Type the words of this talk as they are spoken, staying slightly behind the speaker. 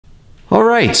All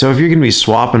right, so if you're gonna be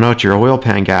swapping out your oil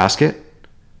pan gasket,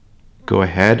 go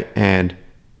ahead and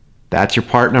that's your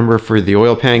part number for the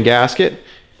oil pan gasket.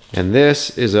 And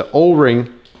this is an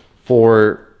O-ring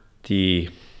for the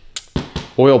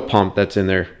oil pump that's in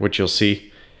there, which you'll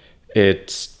see.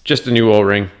 It's just a new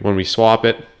O-ring. When we swap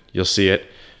it, you'll see it.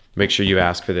 Make sure you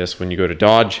ask for this when you go to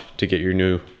Dodge to get your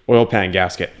new oil pan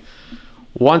gasket.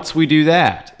 Once we do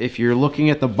that, if you're looking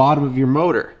at the bottom of your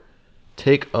motor,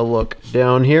 take a look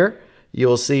down here.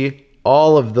 You'll see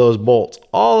all of those bolts,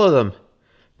 all of them.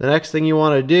 The next thing you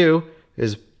want to do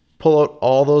is pull out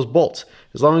all those bolts.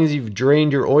 As long as you've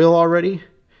drained your oil already,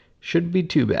 shouldn't be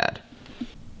too bad.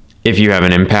 If you have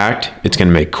an impact, it's going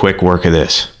to make quick work of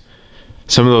this.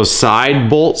 Some of those side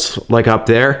bolts, like up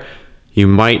there, you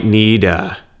might need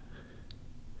a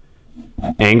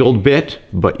angled bit,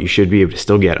 but you should be able to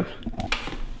still get them.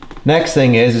 Next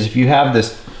thing is if you have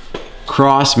this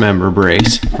cross member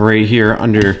brace right here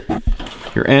under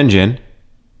your engine,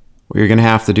 what you're going to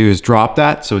have to do is drop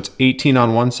that so it's 18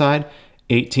 on one side,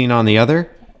 18 on the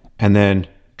other, and then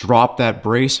drop that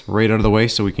brace right out of the way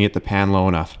so we can get the pan low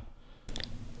enough.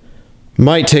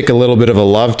 Might take a little bit of a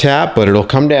love tap, but it'll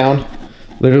come down.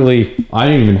 Literally, I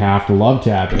didn't even have to love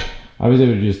tap it. I was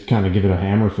able to just kind of give it a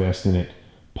hammer fist and it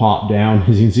popped down.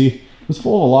 As you can see, it was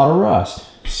full of a lot of rust.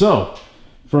 So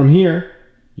from here,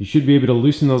 you should be able to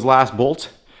loosen those last bolts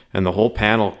and the whole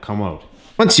pan will come out.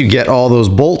 Once you get all those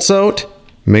bolts out,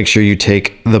 make sure you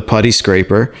take the putty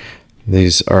scraper.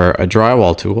 These are a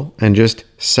drywall tool, and just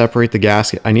separate the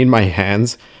gasket. I need my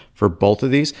hands for both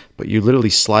of these, but you literally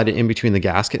slide it in between the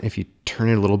gasket. And if you turn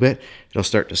it a little bit, it'll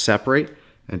start to separate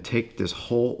and take this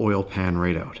whole oil pan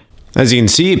right out. As you can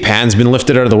see, pan's been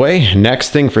lifted out of the way.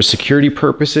 Next thing, for security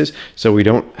purposes, so we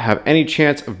don't have any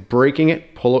chance of breaking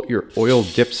it, pull out your oil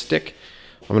dipstick.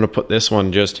 I'm gonna put this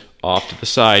one just off to the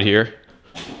side here,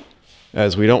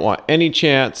 as we don't want any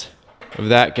chance of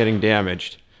that getting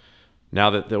damaged. Now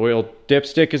that the oil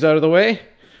dipstick is out of the way,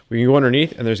 we can go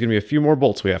underneath, and there's gonna be a few more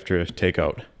bolts we have to take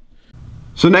out.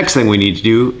 So next thing we need to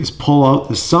do is pull out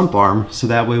the sump arm so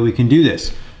that way we can do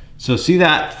this. So see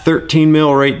that 13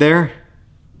 mil right there?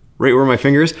 Right where my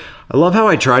finger is? I love how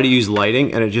I try to use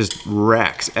lighting and it just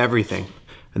wrecks everything.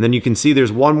 And then you can see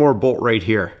there's one more bolt right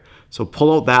here. So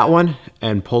pull out that one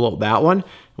and pull out that one.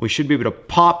 We should be able to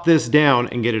pop this down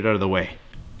and get it out of the way.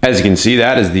 As you can see,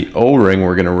 that is the O-ring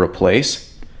we're gonna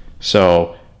replace.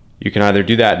 So you can either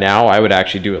do that now, I would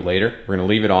actually do it later. We're gonna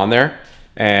leave it on there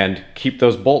and keep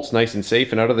those bolts nice and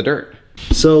safe and out of the dirt.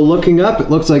 So looking up, it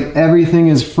looks like everything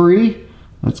is free.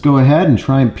 Let's go ahead and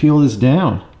try and peel this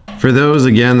down. For those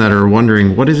again that are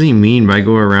wondering, what does he mean by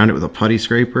go around it with a putty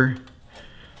scraper?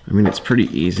 I mean, it's pretty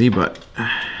easy, but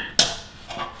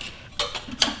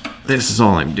this is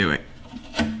all I'm doing.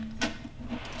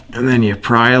 And then you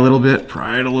pry a little bit,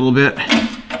 pry it a little bit.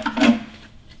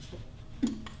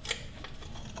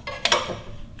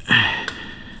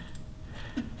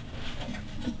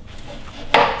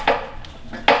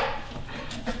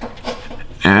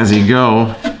 As you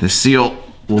go, the seal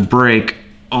will break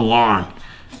along.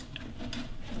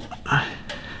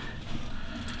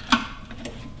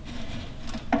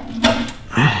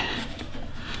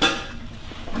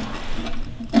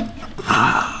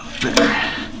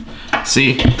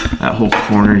 See, that whole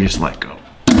corner just let go.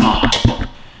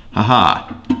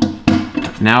 Aha.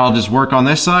 Now I'll just work on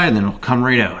this side and then it'll come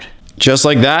right out. Just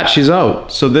like that, she's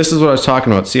out. So this is what I was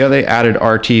talking about. See how they added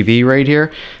RTV right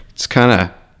here? It's kind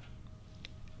of,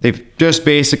 they've just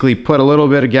basically put a little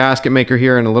bit of gasket maker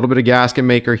here and a little bit of gasket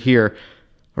maker here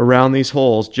around these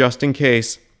holes, just in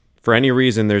case, for any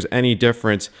reason, there's any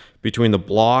difference between the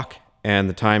block and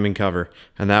the timing cover.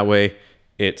 And that way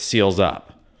it seals up.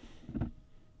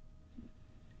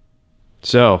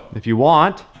 So if you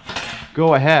want,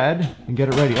 go ahead and get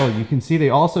it ready. Oh, you can see they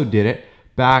also did it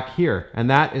back here, and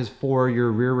that is for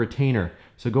your rear retainer.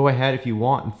 So go ahead if you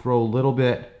want and throw a little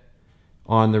bit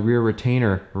on the rear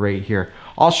retainer right here.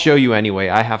 I'll show you anyway.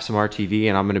 I have some RTV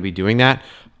and I'm gonna be doing that.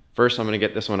 First, I'm gonna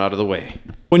get this one out of the way.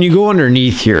 When you go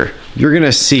underneath here, you're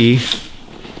gonna see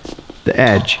the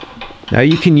edge. Now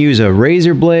you can use a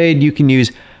razor blade, you can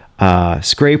use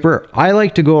scraper. I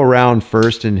like to go around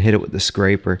first and hit it with the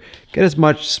scraper. Get as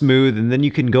much smooth, and then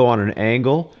you can go on an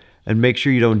angle and make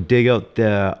sure you don't dig out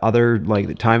the other, like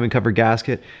the timing cover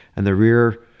gasket and the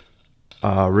rear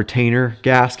retainer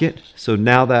gasket. So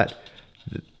now that,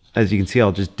 as you can see,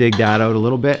 I'll just dig that out a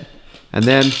little bit. And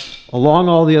then along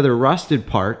all the other rusted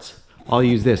parts, I'll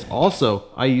use this. Also,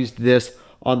 I used this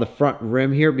on the front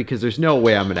rim here because there's no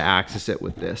way I'm gonna access it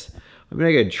with this. I mean,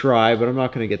 I could try, but I'm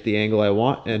not gonna get the angle I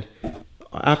want. And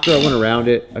after I went around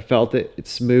it, I felt it,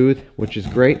 it's smooth, which is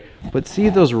great. But see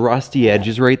those rusty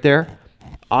edges right there?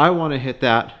 I want to hit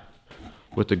that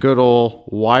with the good old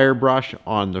wire brush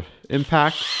on the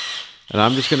impact. And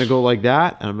I'm just gonna go like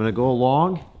that, and I'm gonna go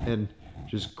along and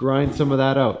just grind some of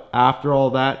that out. After all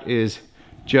that is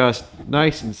just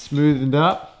nice and smoothed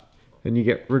up, and you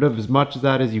get rid of as much of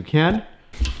that as you can.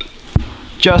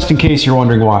 Just in case you're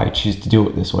wondering why I choose to do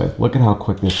it this way, look at how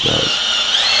quick this goes.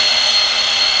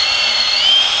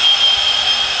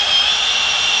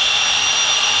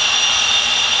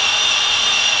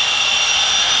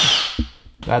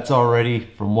 That's already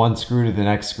from one screw to the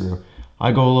next screw.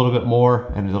 I go a little bit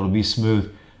more and it'll be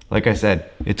smooth. Like I said,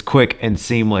 it's quick and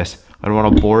seamless. I don't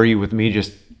want to bore you with me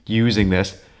just using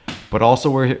this, but also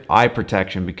wear eye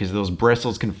protection because those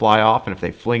bristles can fly off, and if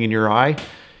they fling in your eye,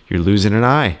 you're losing an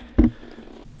eye.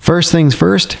 First things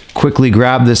first, quickly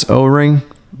grab this O-ring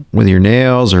with your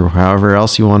nails or however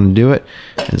else you want to do it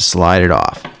and slide it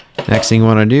off. Next thing you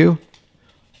want to do,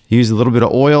 use a little bit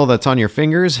of oil that's on your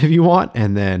fingers if you want,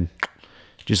 and then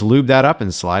just lube that up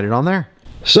and slide it on there.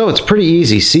 So it's pretty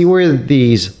easy. See where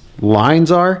these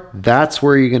lines are? That's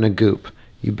where you're going to goop.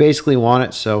 You basically want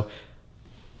it so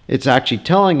it's actually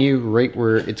telling you right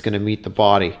where it's going to meet the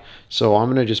body. So I'm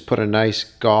going to just put a nice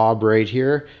gob right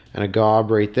here and a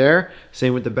gob right there.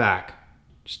 Same with the back.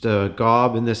 Just a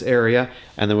gob in this area,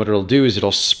 and then what it'll do is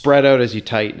it'll spread out as you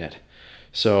tighten it.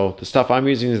 So the stuff I'm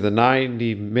using is the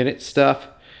 90-minute stuff.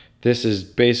 This is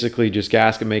basically just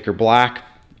Gasket Maker Black,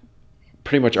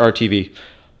 pretty much RTV.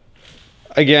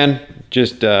 Again,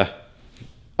 just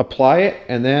apply it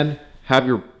and then have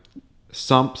your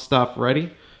sump stuff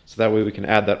ready, so that way we can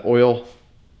add that oil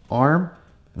arm.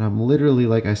 And I'm literally,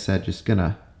 like I said, just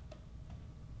gonna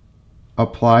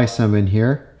apply some in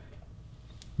here.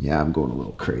 Yeah, I'm going a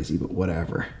little crazy, but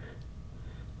whatever.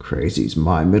 Crazy's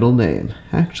my middle name.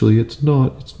 Actually, it's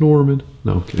not. It's Norman.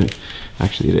 No, I'm kidding.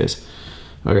 Actually, it is.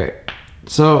 Okay,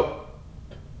 so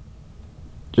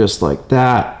just like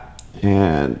that,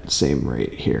 and same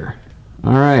right here.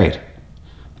 All right,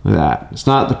 look at that. It's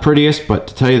not the prettiest, but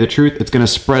to tell you the truth, it's gonna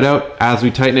spread out as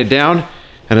we tighten it down.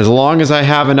 And as long as I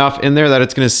have enough in there that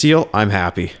it's gonna seal, I'm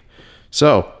happy.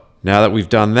 So now that we've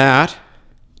done that,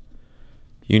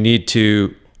 you need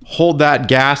to hold that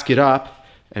gasket up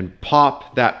and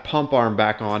pop that pump arm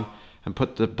back on and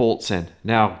put the bolts in.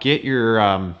 Now get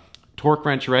your torque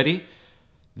wrench ready.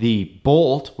 The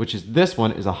bolt, which is this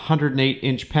one, is 108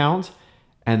 inch-pounds,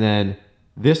 and then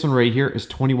this one right here is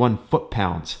 21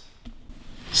 foot-pounds.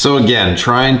 So again,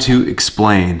 trying to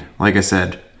explain, like I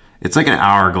said, it's like an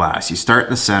hourglass. You start in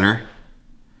the center,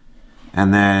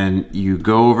 and then you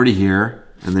go over to here,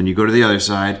 and then you go to the other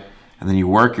side, and then you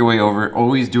work your way over,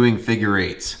 always doing figure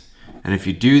eights. And if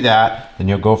you do that, then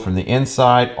you'll go from the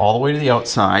inside all the way to the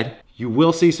outside. You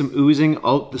will see some oozing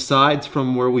out the sides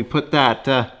from where we put that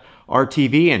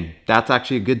RTV, and that's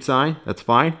actually a good sign. That's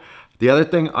fine. The other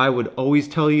thing I would always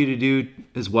tell you to do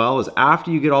as well is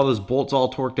after you get all those bolts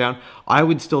all torqued down, I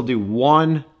would still do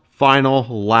one final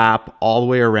lap all the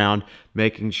way around,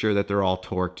 making sure that they're all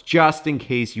torqued, just in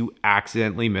case you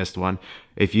accidentally missed one.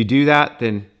 If you do that,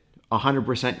 then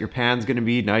 100% your pan's gonna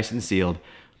be nice and sealed.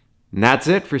 And that's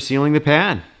it for sealing the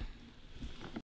pan.